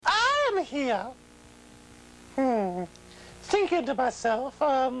I'm here, thinking to myself,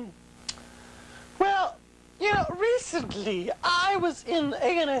 well, recently I was in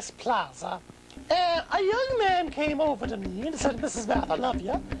A&S Plaza, and a young man came over to me and said, Mrs. Math, I love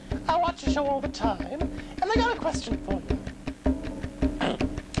you. I watch your show all the time, and I got a question for you.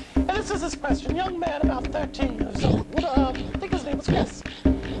 And this is his question. Young man, about 13 years old. I think his name was Chris.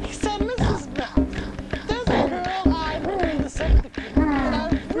 He said, Mrs. Math, there's a girl I'm in the second degree, and I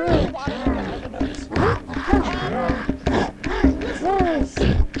really wanted to get her to notice me. And, listen to this.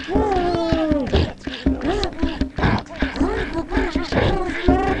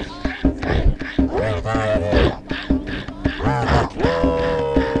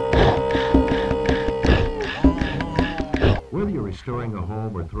 Whether you're restoring a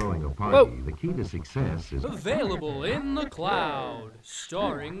home or throwing a party, the key to success is available in the cloud,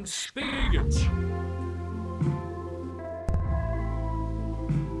 starring Spigot.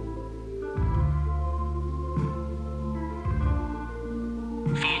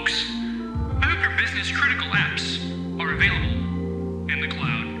 Folks, I hope your business critical apps are available in the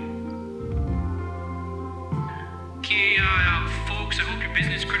cloud. Okay, folks, I hope your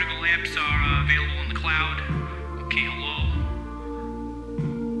business critical apps are available in the cloud. Okay, hello.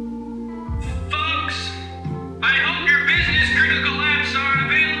 Folks, I hope your business critical apps are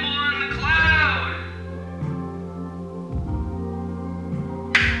available on the cloud.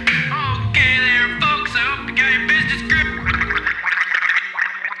 Okay there, folks, I hope you got your business critical.